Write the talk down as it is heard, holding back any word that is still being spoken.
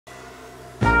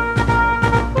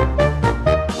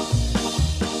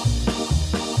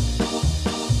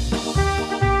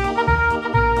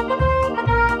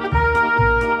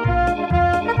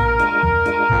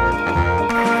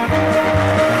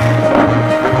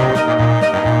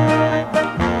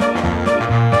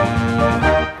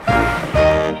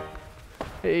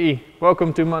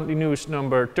welcome to monthly news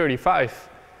number 35.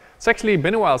 It's actually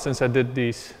been a while since I did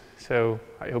these, so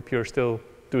I hope you're still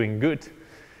doing good.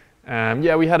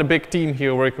 Yeah, we had a big team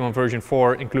here working on version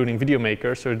 4, including video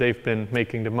makers, so they've been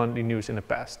making the monthly news in the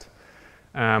past.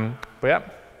 But yeah,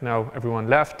 now everyone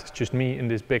left, it's just me in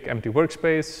this big empty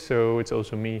workspace, so it's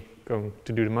also me going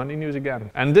to do the monthly news again.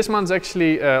 And this month's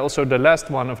actually also the last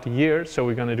one of the year, so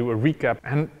we're going to do a recap.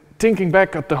 And thinking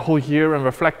back at the whole year and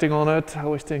reflecting on it, I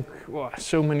always think, wow,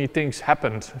 so many things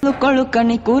happened. Yeah,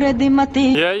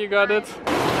 you got it.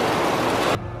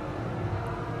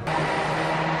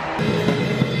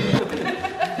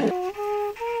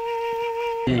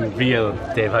 Being real,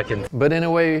 Dave, I can. But in a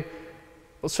way,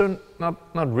 also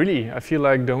not really. I feel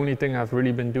like the only thing I've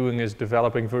really been doing is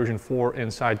developing version 4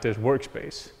 inside this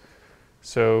workspace.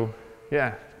 So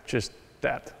yeah, just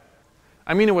that.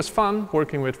 I mean, it was fun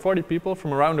working with 40 people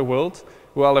from around the world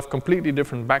who all have completely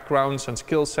different backgrounds and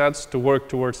skill sets to work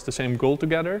towards the same goal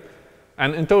together.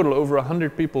 And in total, over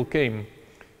 100 people came.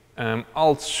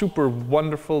 All super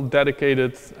wonderful,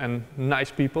 dedicated and nice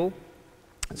people.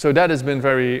 So that has been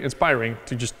very inspiring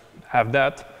to just have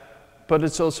that. But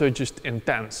it's also just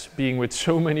intense, being with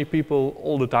so many people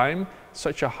all the time,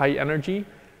 such a high energy.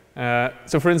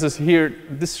 So for instance, here,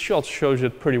 this shot shows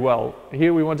it pretty well.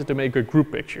 Here we wanted to make a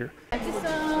group picture.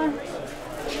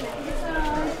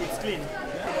 It's clean.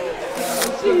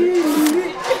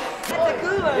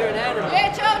 You're an animal.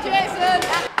 Yeah, ciao, Jason!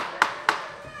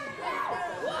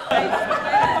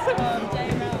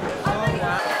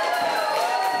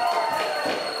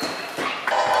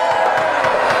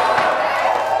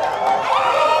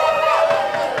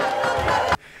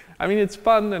 I mean, it's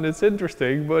fun and it's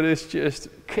interesting, but it's just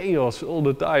chaos all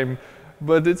the time.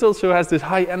 But it also has this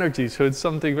high energy, so it's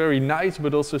something very nice,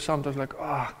 but also sometimes like,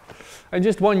 ah. And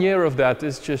just 1 year of that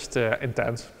is just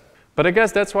intense. But I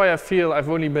guess that's why I feel I've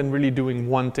only been really doing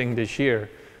one thing this year,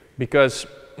 because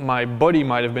my body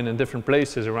might have been in different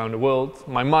places around the world.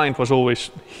 My mind was always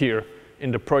here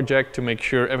in the project to make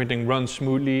sure everything runs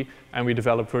smoothly and we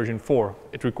develop version 4.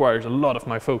 It requires a lot of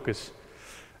my focus.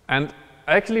 And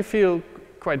I actually feel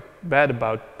quite bad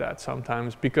about that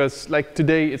sometimes, because like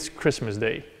today it's Christmas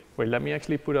Day. Wait, let me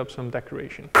actually put up some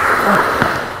decoration.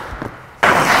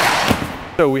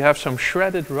 So we have some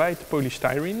shredded white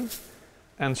polystyrene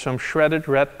and some shredded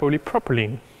red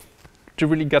polypropylene to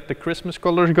really get the Christmas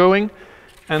colors going.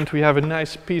 And we have a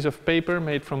nice piece of paper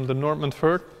made from the Norman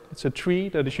fir. It's a tree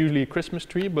that is usually a Christmas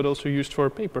tree, but also used for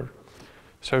paper.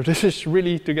 So this is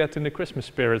really to get in the Christmas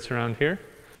spirits around here.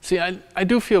 See, I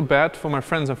do feel bad for my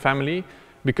friends and family,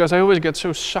 because I always get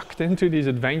so sucked into these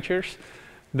adventures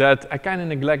that I kind of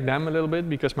neglect them a little bit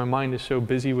because my mind is so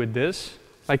busy with this.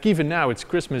 Like even now, it's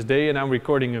Christmas Day and I'm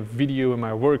recording a video in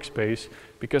my workspace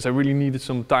because I really needed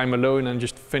some time alone and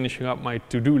just finishing up my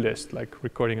to-do list, like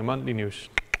recording a monthly news.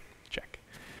 Check.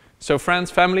 So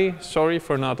friends, family, sorry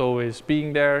for not always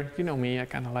being there. You know me, I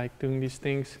kind of like doing these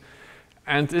things.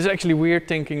 And it's actually weird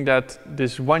thinking that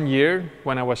this 1 year,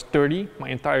 when I was 30, my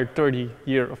entire 30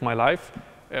 year of my life,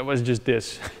 it was just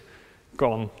this,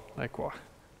 gone, like what?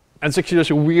 And it's actually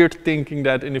also weird thinking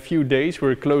that in a few days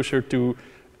we're closer to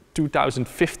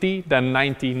 2050 than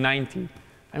 1990.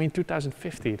 I mean,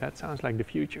 2050, that sounds like the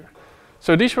future.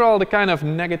 So these were all the kind of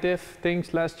negative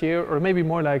things last year, or maybe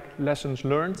more like lessons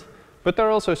learned, but there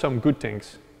are also some good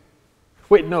things.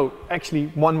 Wait, no, actually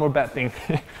one more bad thing.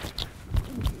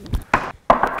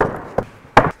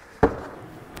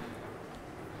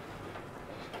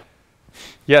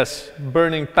 Yes,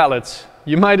 burning pallets.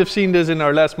 You might have seen this in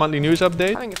our last monthly news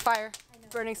update. Having a fire,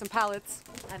 burning some pallets.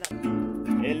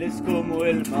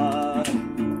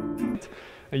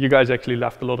 You guys actually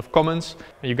left a lot of comments.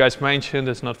 And you guys mentioned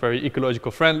it's not very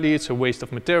ecological friendly, it's a waste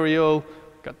of material,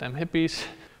 goddamn hippies.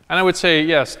 And I would say,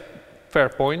 yes, fair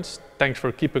points. Thanks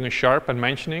for keeping us sharp and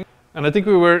mentioning. And I think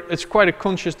it's quite a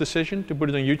conscious decision to put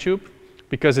it on YouTube,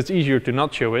 because it's easier to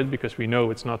not show it, because we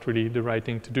know it's not really the right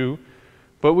thing to do.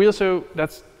 But we also,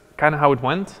 that's kind of how it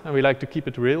went, and we like to keep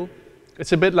it real.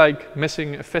 It's a bit like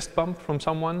missing a fist bump from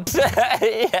someone.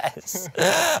 Yes!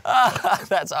 Oh,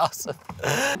 that's awesome.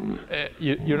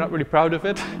 You're not really proud of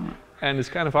it, and it's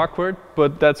kind of awkward,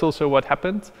 but that's also what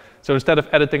happened. So instead of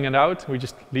editing it out, we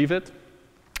just leave it.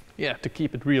 Yeah, to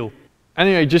keep it real.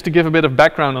 Anyway, just to give a bit of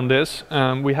background on this,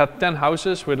 we had 10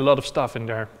 houses with a lot of stuff in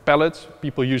there. Pallets,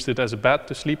 people used it as a bed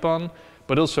to sleep on,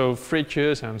 but also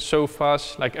fridges and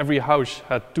sofas. Like every house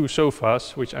had 2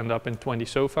 sofas, which end up in 20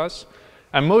 sofas.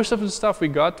 And most of the stuff we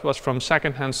got was from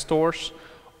secondhand stores,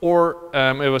 or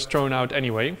it was thrown out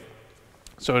anyway.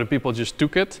 So the people just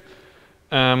took it.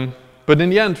 But in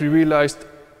the end, we realized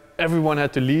everyone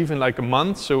had to leave in like a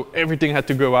month, so everything had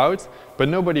to go out. But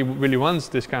nobody really wants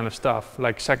this kind of stuff.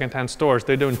 Like second-hand stores,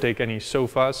 they don't take any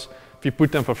sofas. If you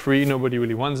put them for free, nobody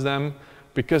really wants them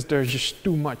because there's just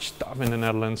too much stuff in the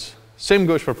Netherlands. Same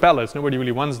goes for pallets, nobody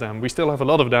really wants them. We still have a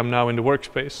lot of them now in the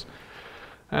workspace.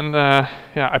 And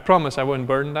yeah, I promise I won't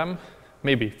burn them.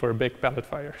 Maybe for a big pallet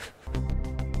fire.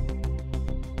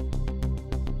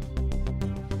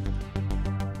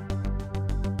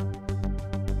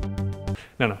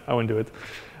 No, I won't do it.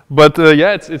 But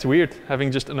yeah, it's weird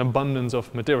having just an abundance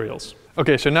of materials.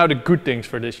 Okay, so now the good things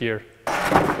for this year.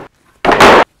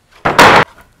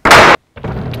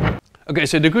 Okay,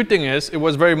 so the good thing is it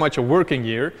was very much a working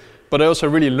year, but I also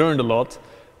really learned a lot.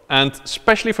 And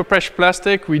especially for pressure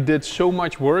plastic, we did so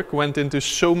much work, went into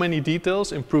so many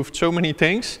details, improved so many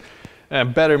things.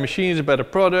 Better machines, better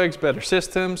products, better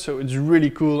systems. So it's really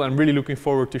cool. I'm really looking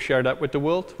forward to share that with the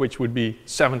world, which would be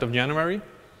 7th of January.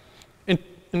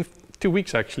 In 2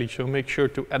 weeks actually, so make sure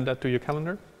to add that to your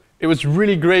calendar. It was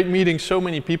really great meeting so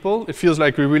many people. It feels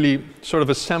like we really sort of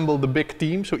assembled a big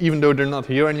team. So even though they're not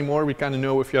here anymore, we kind of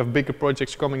know if you have bigger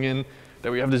projects coming in,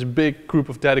 that we have this big group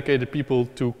of dedicated people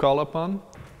to call upon.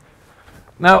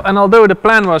 Now, and although the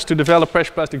plan was to develop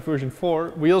Pressure Plastic version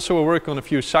 4, we also were working on a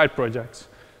few side projects.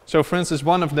 So for instance,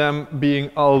 one of them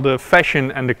being all the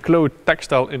fashion and the clothes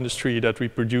textile industry that we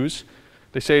produce.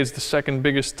 They say it's the second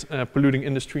biggest polluting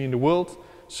industry in the world.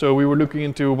 So we were looking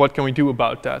into what can we do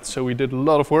about that. So we did a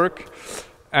lot of work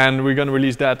and we're going to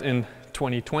release that in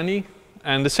 2020.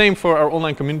 And the same for our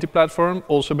online community platform.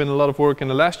 Also been a lot of work in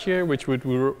the last year, which would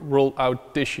roll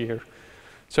out this year.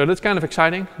 So that's kind of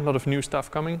exciting, a lot of new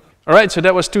stuff coming. All right, so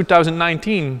that was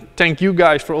 2019. Thank you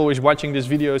guys for always watching these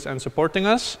videos and supporting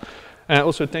us.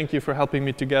 Also thank you for helping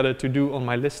me together to do on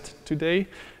my list today.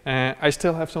 I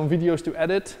still have some videos to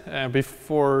edit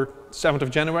before 7th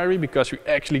of January because we're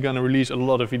actually going to release a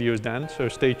lot of videos then, so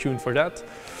stay tuned for that.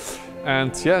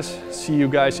 And yes, see you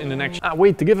guys in the next...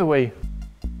 wait, the giveaway.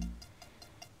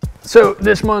 So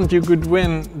this month you could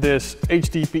win this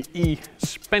HDPE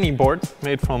Spenny board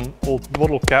made from old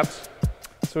bottle caps.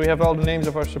 So we have all the names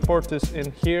of our supporters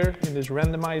in here in this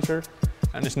randomizer.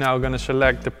 And it's now going to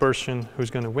select the person who's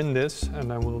going to win this,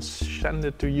 and I will send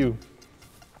it to you.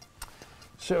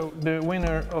 So the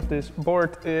winner of this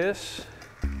board is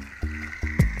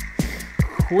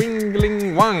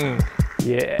Wingling Wang.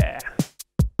 Yeah.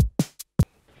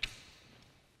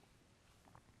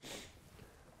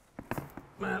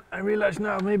 Man, I realize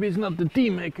now maybe it's not the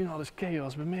team making all this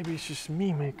chaos, but maybe it's just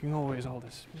me making always all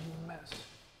this mess.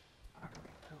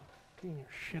 Clean your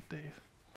shit, Dave.